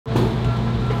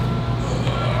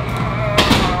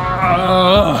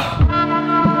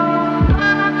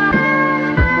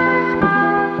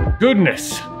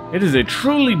Goodness, it is a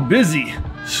truly busy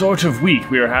sort of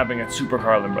week we are having at Super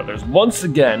Carlin Brothers. Once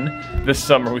again, this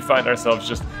summer we find ourselves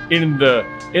just in the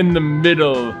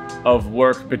middle of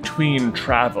work between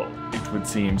travel, it would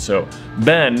seem. So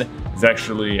Ben is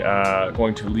actually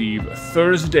going to leave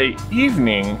Thursday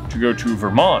evening to go to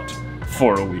Vermont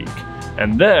for a week.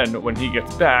 And then when he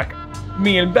gets back,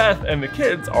 me and Beth and the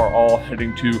kids are all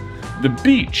heading to the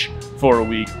beach for a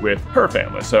week with her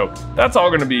family. So that's all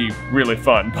gonna be really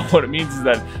fun. But what it means is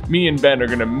that me and Ben are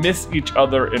gonna miss each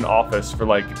other in office for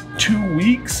like 2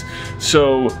 weeks.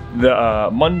 So the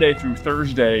Monday through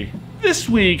Thursday this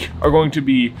week are going to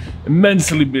be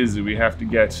immensely busy. We have to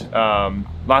get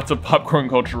lots of popcorn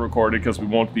culture recorded because we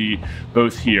won't be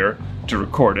both here to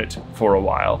record it for a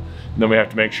while. And then we have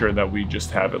to make sure that we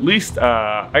just have at least,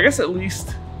 I guess at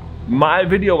least my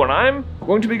video when I'm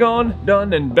going to be gone,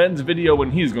 done, and Ben's video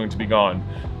when he's going to be gone,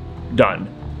 done.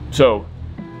 So,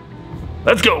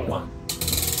 let's go.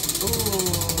 Ooh.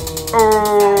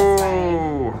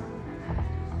 Oh,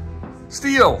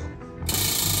 steel.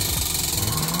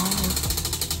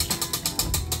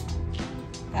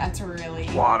 That's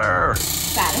really Water.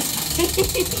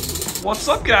 satisfying. What's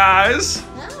up, guys?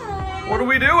 Hi. What are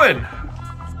we doing?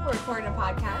 We're recording a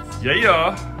podcast.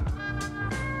 Yeah.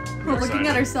 We're looking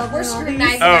at ourselves. We're in all these-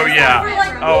 scrutinizing. Oh yeah.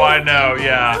 Like, Oh, I know.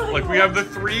 Yeah. Like we have the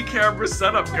 3 camera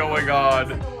setup going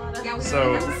on.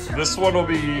 So this one will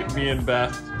be me and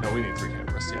Beth. No, we need 3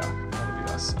 cameras. Yeah, that'll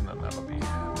be us, and then that'll be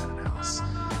Ben and Alice.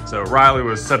 So Riley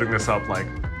was setting this up like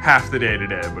half the day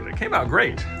today, but it came out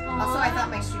great. Also, I thought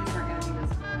my shoes weren't gonna be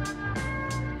visible.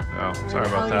 Oh, sorry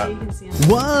about Oh, yeah, that. you can see us.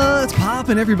 What's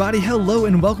poppin', everybody? Hello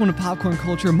and welcome to Popcorn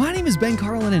Culture. My name is Ben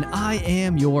Carlin and I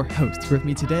am your host. With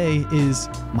me today is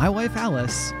my wife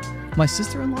Alice, my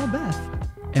sister-in-law Beth,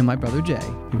 and my brother Jay,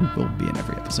 who will be in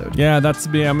every episode. Yeah, that's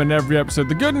me. I'm in every episode.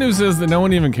 The good news is that no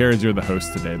one even cares you're the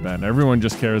host today, Ben. Everyone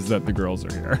just cares that the girls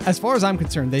are here. As far as I'm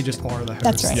concerned, they just are the hosts.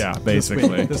 That's right. Yeah,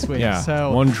 basically. This week. Yeah.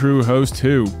 So one true host,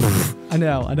 who? I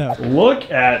know. Look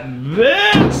at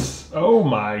this! Oh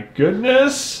my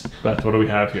goodness! Beth, what do we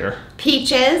have here?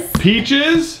 Peaches.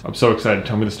 Peaches? I'm so excited.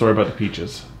 Tell me the story about the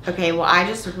peaches. Okay, well, I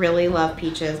just really love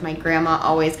peaches. My grandma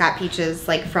always got peaches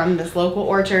like from this local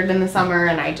orchard in the summer,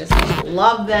 and I just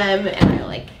love them, and I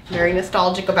like very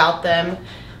nostalgic about them.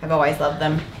 I've always loved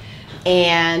them.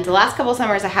 And the last couple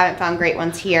summers I haven't found great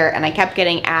ones here, and I kept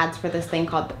getting ads for this thing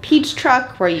called the Peach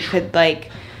Truck, where you could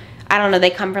like, I don't know,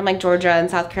 they come from like Georgia and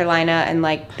South Carolina, and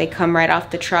like they come right off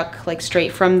the truck, like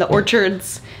straight from the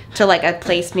orchards to like a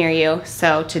place near you.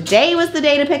 So today was the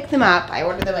day to pick them up. I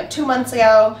ordered them like 2 months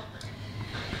ago.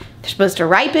 They're supposed to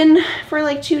ripen for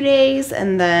like 2 days,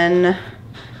 and then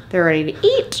they're ready to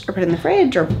eat or put in the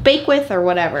fridge or bake with or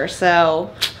whatever.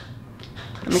 So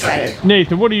I'm excited.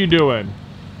 Nathan, what are you doing?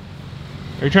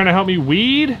 Are you trying to help me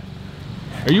weed?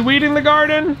 Are you weeding the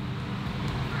garden?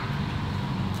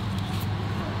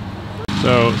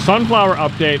 So, sunflower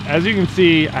update. As you can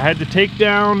see, I had to take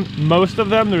down most of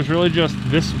them. There's really just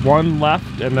this one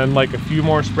left and then like a few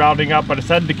more sprouting up, but I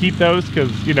decided to keep those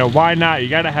because, you know, why not? You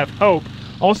gotta have hope.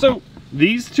 Also,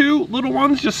 these 2 little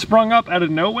ones just sprung up out of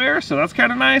nowhere, so that's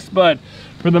kind of nice, but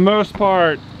for the most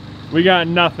part, we got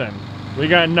nothing. We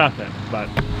got nothing, but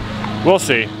we'll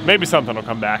see. Maybe something will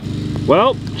come back.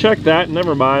 Well, check that,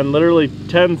 never mind. Literally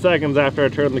 10 seconds after I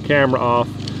turned the camera off,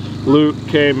 Luke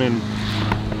came and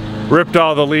ripped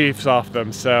all the leaves off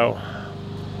them, so.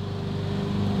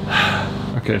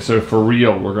 Okay, so for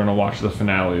real, we're gonna watch the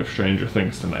finale of Stranger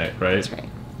Things tonight, right? That's right.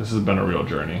 This has been a real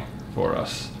journey for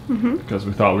us. Because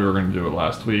we thought we were gonna do it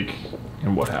last week,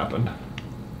 and what happened?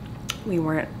 We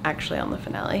weren't actually on the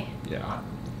finale, Yeah,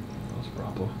 that was a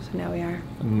problem. so now we are.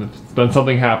 And it's been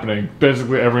something happening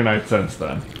basically every night since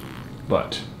then,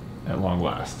 but at long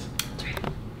last.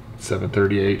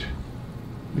 7:38,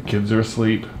 the kids are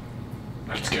asleep.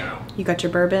 Let's go. You got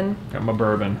your bourbon? Got my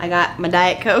bourbon. I got my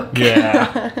Diet Coke.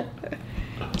 Yeah.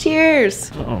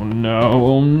 Cheers. Oh no,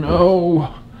 oh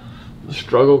no. The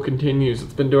struggle continues.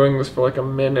 It's been doing this for like a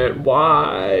minute.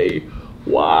 Why?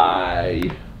 Why?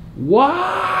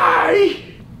 Why?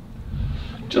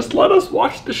 Just let us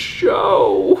watch the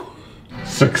show.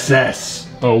 Success.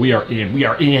 Oh, we are in. We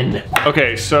are in.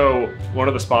 Okay, so one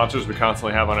of the sponsors we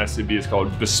constantly have on SCB is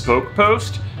called Bespoke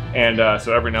Post. And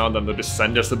so every now and then they'll just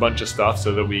send us a bunch of stuff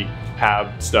so that we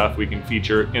have stuff we can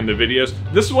feature in the videos.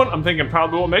 This one I'm thinking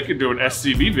probably won't make it to an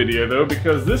SCB video though,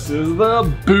 because this is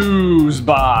the booze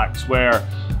box where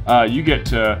you get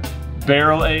to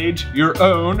barrel age your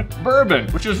own bourbon,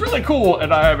 which is really cool,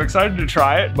 and I am excited to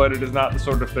try it, but it is not the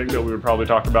sort of thing that we would probably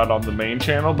talk about on the main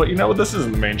channel. But you know what, this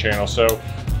isn't the main channel, so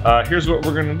here's what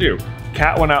we're gonna do.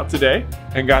 Kat went out today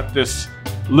and got this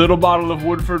little bottle of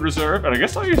Woodford Reserve, and I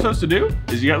guess all you're supposed to do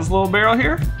is you got this little barrel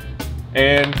here,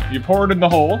 and you pour it in the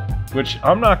hole, which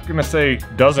I'm not gonna say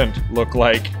doesn't look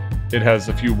like it has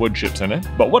a few wood chips in it,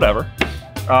 but whatever.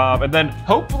 And then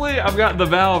hopefully I've got the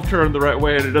valve turned the right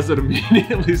way and it doesn't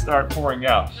immediately start pouring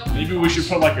out. Maybe we should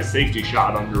put like a safety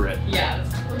shot under it. Yeah,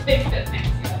 that's really good. Thanks.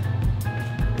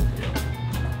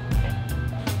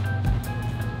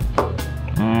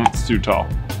 It's too tall.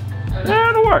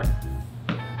 Yeah, it'll work.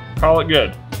 Call it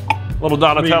good. Little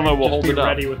Donatello will hold it up.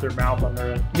 Ready with their mouth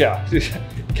under it. Yeah.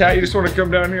 Kat, you just want to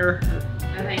come down here?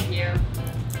 No, thank you.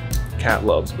 Kat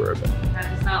loves bourbon. That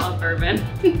does not love bourbon.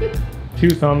 2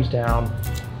 thumbs down.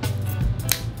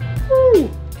 Woo!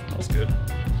 That's good.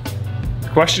 The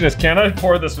question is, can I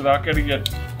pour this without getting it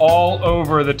all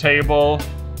over the table?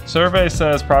 Survey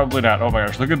says probably not. Oh my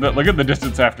gosh, look at the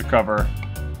distance I have to cover.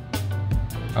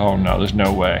 Oh no, there's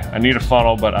no way. I need a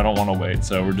funnel, but I don't want to wait,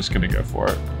 so we're just gonna go for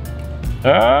it.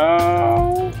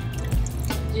 Oh!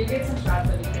 Did you get some shots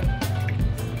of anything?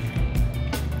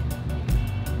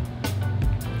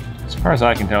 As far as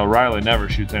I can tell, Riley never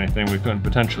shoots anything we couldn't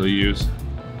potentially use.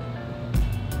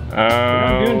 We're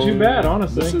not doing too bad,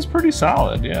 honestly. This is pretty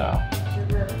solid, yeah.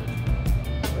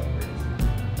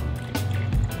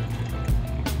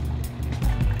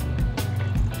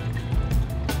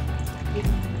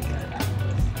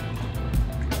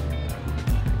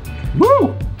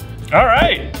 Woo! All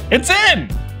right, it's in!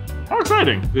 How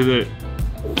exciting is it?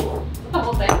 The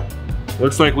whole thing.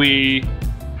 Looks like we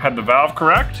had the valve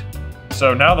correct.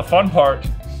 So now the fun part,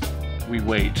 we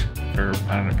wait for,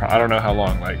 I don't know how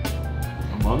long, like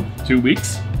a month, 2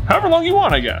 weeks? However long you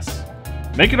want, I guess.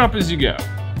 Make it up as you go.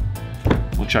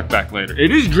 We'll check back later.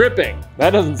 It is dripping. That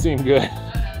doesn't seem good.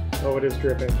 Oh, it is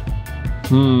dripping.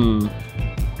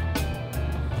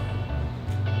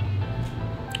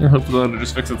 I hope that'll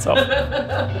just fix itself.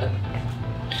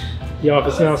 The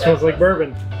office now smells like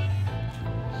bourbon.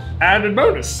 Added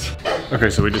bonus. Okay,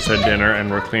 so we just had dinner and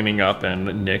we're cleaning up,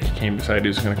 and Nick came beside. He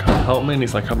was gonna come help me, and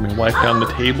he's like helping me wipe down the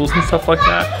tables and stuff like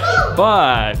that.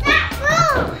 But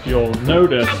you'll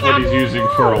notice what he's using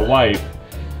for a wipe.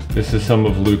 This is some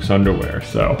of Luke's underwear,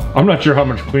 so I'm not sure how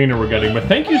much cleaner we're getting, but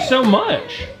thank you so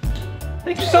much.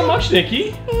 Thank you so much,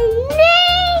 Nikki.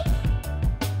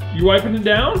 You wiping it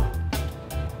down?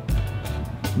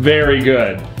 Very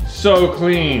good. So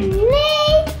clean.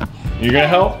 You gonna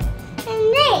help?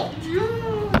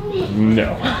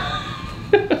 No.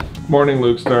 Morning,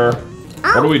 Lukester.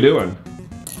 What are we doing?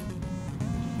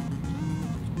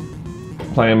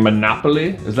 Playing Monopoly?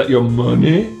 Is that your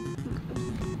money?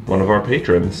 One of our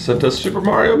patrons sent us Super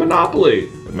Mario Monopoly.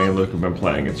 Me and Luke have been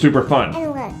playing. It's super fun. And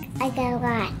look, I got a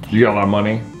lot. You got a lot of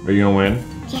money? Are you gonna win?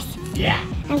 Yes. Yeah.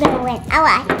 I'm gonna win a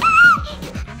lot.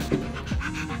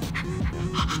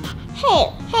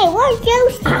 Hey, where's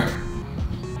Joseph?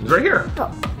 He's right here.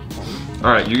 Oh.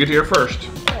 All right, you get here first.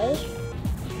 Okay.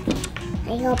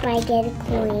 I hope I get a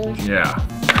coin. Yeah.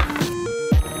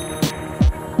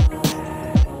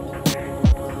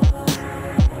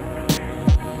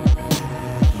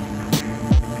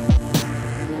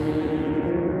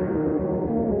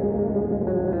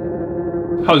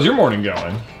 How's your morning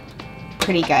going?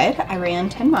 Pretty good. I ran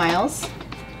 10 miles.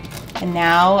 And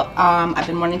now I've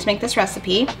been wanting to make this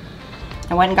recipe.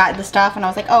 I went and got the stuff and I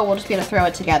was like, oh, we'll just be able to throw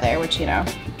it together, which, you know,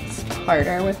 it's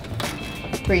harder with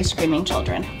 3 screaming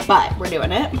children. But we're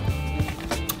doing it.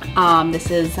 This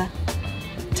is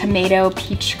tomato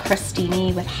peach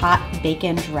crostini with hot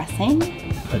bacon dressing.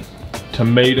 A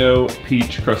tomato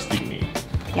peach crostini.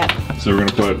 Yep. So we're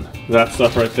gonna put that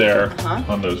stuff right there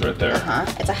on those right there.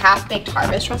 It's a half-baked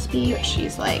harvest recipe, which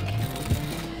she's like,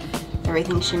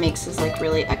 everything she makes is like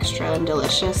really extra and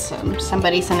delicious.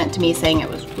 Somebody sent it to me saying it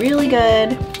was really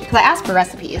good. Because I asked for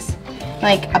recipes.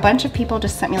 Like a bunch of people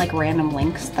just sent me like random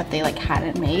links that they like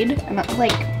hadn't made. And I'm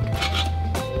like,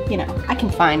 you know, I can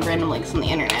find random links on the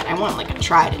internet. I want like a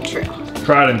tried and true.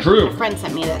 Tried and true. A friend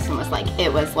sent me this and was like,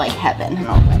 it was like heaven. And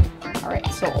I was like, all right,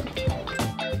 sold.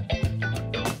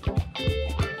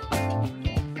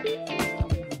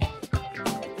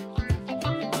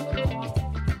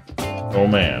 Oh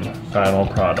man, final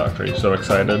product. Are you so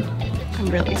excited? I'm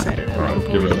really excited. Alright,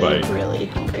 give it a bite. Really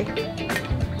hungry.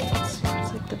 It's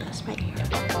like the best bite here.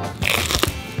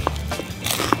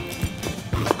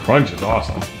 Crunch is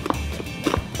awesome.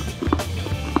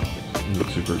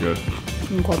 It's super good.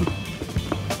 Okay.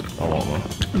 I want one.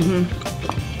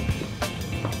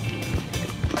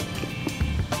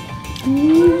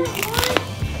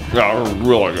 Yeah, it's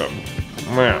really good.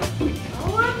 Man. I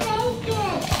want bacon.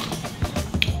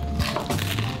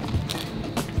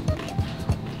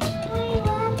 I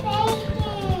want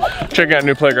bacon. Checking out a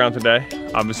new playground today.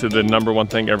 Obviously the number one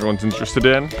thing everyone's interested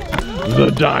in.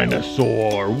 The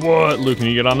dinosaur. What? Luke, can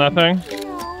you get on that thing?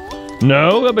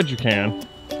 No? I bet you can.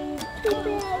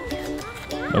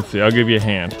 Let's see, I'll give you a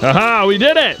hand. Haha, we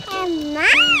did it! I'm not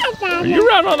a Are you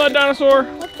riding on that dinosaur?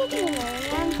 What's his name?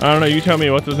 I don't know, you tell me,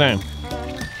 what's his name?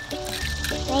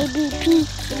 Maybe Peachy.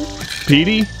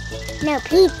 Petey? No,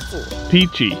 Peachy.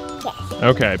 Peachy. Yes.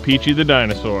 Okay, Peachy the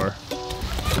dinosaur.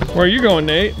 Where are you going,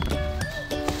 Nate?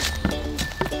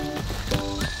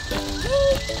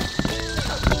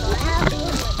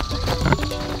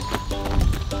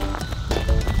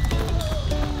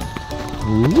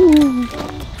 Ooh.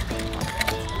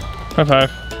 High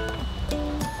five.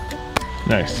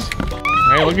 Nice.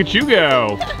 Hey, look at you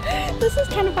go. This is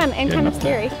kind of fun and Getting kind of up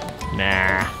there. scary.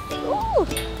 Nah. Ooh,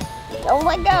 don't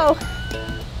let go.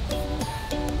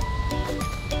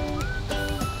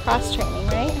 Cross training,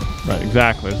 right? Right,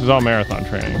 exactly. This is all marathon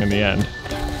training in the end.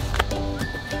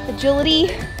 Agility.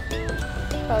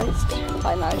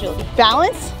 Probably not agility.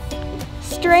 Balance.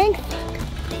 Strength.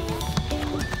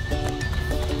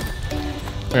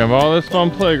 We have all this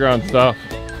fun playground stuff.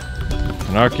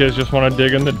 And our kids just want to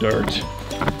dig in the dirt. You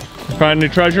find any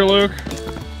treasure, Luke?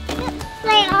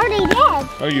 I already did.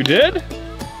 Oh, you did?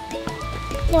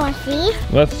 You want to see?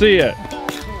 Let's see it.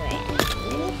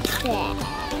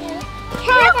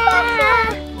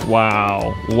 Ta-da!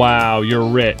 Wow. Wow, you're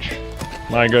rich.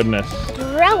 My goodness.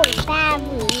 Really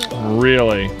badly.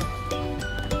 Really?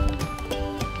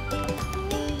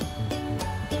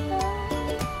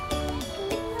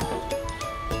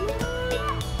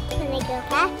 When I go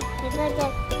fast, you go to...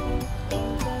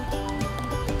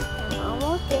 I'm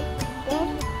almost there.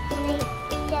 When I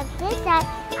jump this side,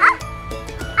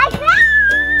 I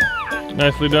crashed!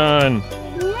 Nicely done.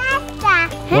 Nasta!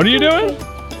 What are you doing?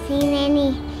 See Nanny.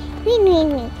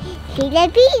 Weenie. See the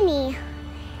beanie.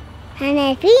 And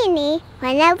a beanie,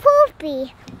 when a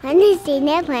poopy. When a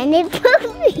sinner, when a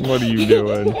poopy. What are you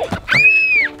doing?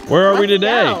 Where are we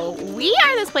today? So, we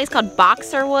are this place called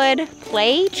Boxerwood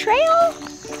Play Trail.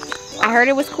 I heard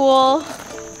it was cool.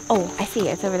 Oh, I see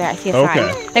it. It's over there. I see a sign. Okay.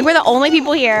 I think we're the only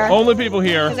people here. Only people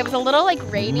here. Because it was a little like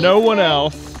rainy. No one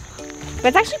else. But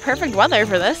it's actually perfect weather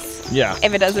for this. Yeah.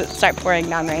 If it doesn't start pouring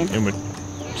down rain. It would.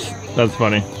 That's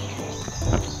funny.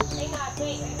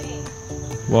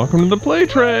 Welcome to the play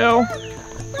trail.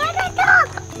 Where's the dog?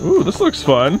 Ooh, this looks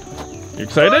fun. You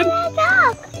excited? Where's the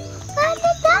dog? Where's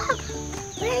the dog?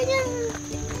 Where's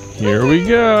the... Here we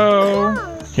go.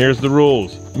 Here's the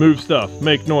rules. Move stuff,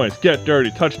 make noise, get dirty,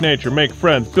 touch nature, make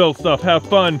friends, build stuff, have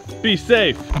fun, be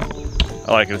safe.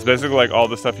 I like it. It's basically like all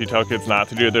the stuff you tell kids not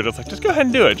to do. They're just like, just go ahead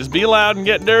and do it. Just be loud and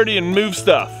get dirty and move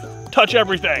stuff. Touch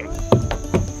everything.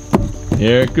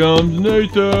 Here comes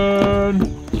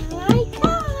Nathan.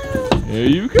 Here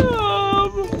you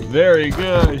come. Very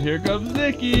good. Here comes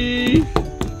Nikki.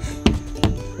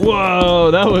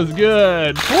 Whoa, that was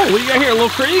good. Whoa, what you got here, a little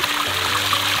creek?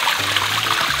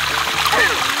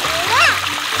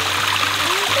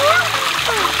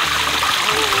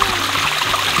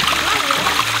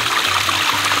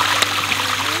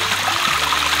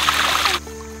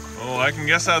 Oh, I can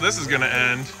guess how this is gonna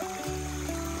end.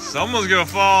 Someone's gonna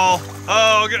fall.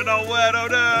 Oh, getting all wet, oh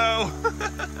no.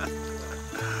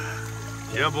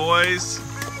 Yeah, boys.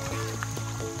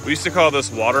 We used to call this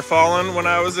waterfallin' when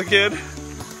I was a kid.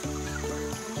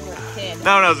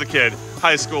 Not when I was a kid,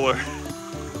 high schooler.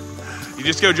 You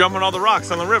just go jump on all the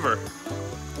rocks on the river.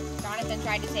 Jonathan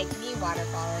tried to take me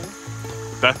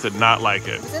waterfalling. Beth did not like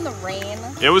it. It was in the rain.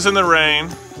 It was in the rain.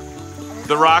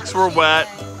 The rocks were wet.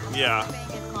 Yeah.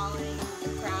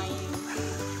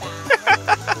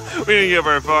 We didn't get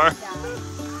very far.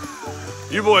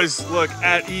 You boys look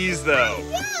at ease though.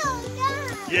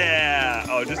 Yeah.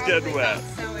 Oh, just getting wet.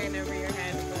 So in over your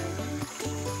head.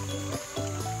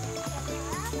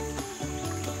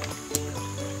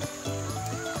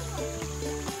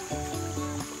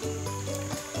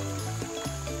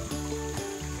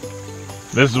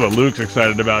 This is what Luke's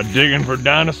excited about, digging for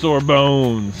dinosaur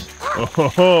bones.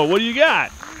 Oh, what do you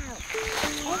got?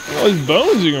 All these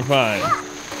bones you can find. I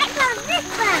found this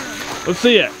bone. Let's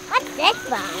see it. What's this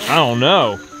bone? I don't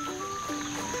know.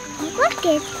 Look,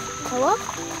 it's cool.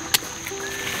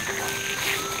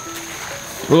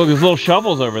 Oh, look, there's little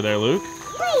shovels over there, Luke.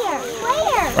 Where?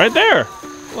 Right there.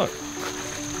 Look.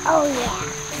 Oh,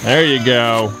 yeah. There you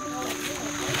go.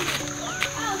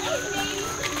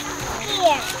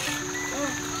 Here.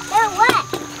 They're wet.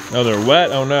 Oh, they're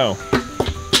wet? Oh, no.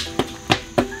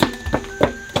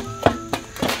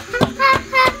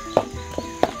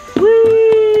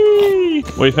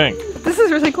 do you think? This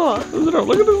is really cool.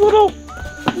 Look at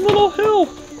this little hill.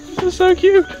 This is so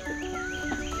cute.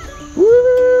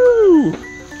 Woo! Look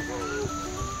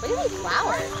at these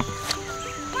flowers.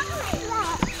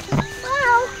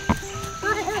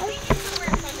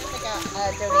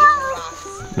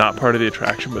 Not part of the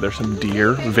attraction, but there's some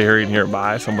deer very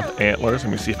nearby, some with antlers.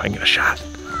 Let me see if I can get a shot.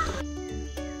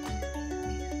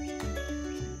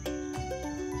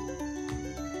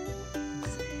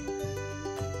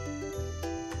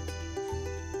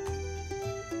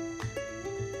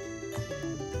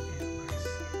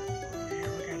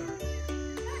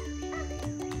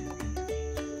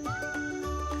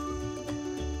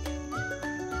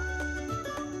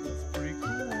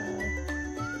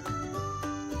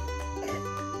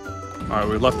 All right,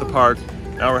 we left the park.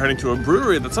 Now we're heading to a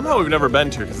brewery that somehow we've never been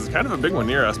to because it's kind of a big one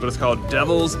near us, but it's called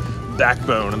Devil's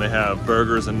Backbone, and they have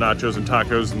burgers and nachos and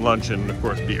tacos and lunch and, of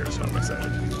course, beer, so I'm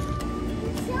excited.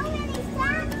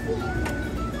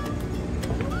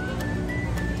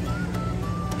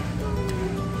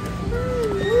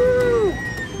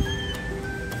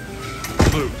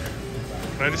 Luke,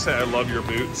 can I just say I love your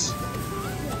boots?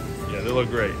 Yeah, they look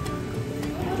great.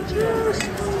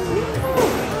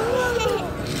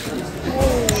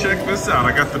 Check this out,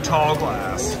 I got the tall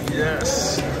glass.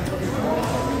 Yes.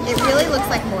 It really looks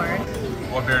like more.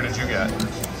 What beer did you get?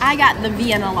 I got the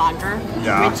Vienna Lager,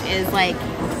 Yeah. which is like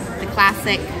the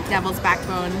classic Devil's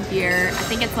Backbone beer. I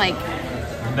think it's like,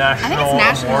 Nationally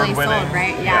nationally sold, award-winning.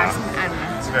 right? Yeah, or something, I don't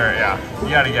know. It's very, yeah. You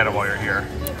gotta get it while you're here.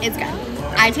 It's good.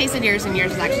 I tasted yours and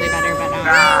yours is actually better, but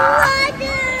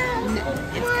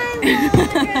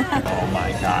Oh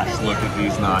my gosh, look at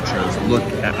these nachos. Look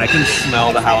at, I can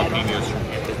smell the jalapenos from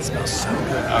here. It smells so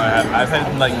good. I've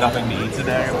had like nothing to eat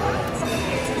today.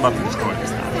 Love to just go with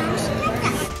these nachos.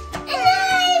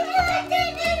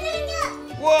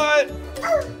 What?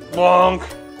 Bonk.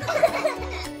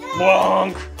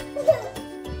 Bonk.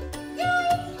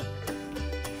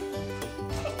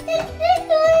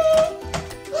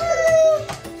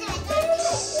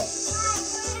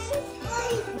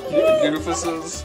 Goofuses.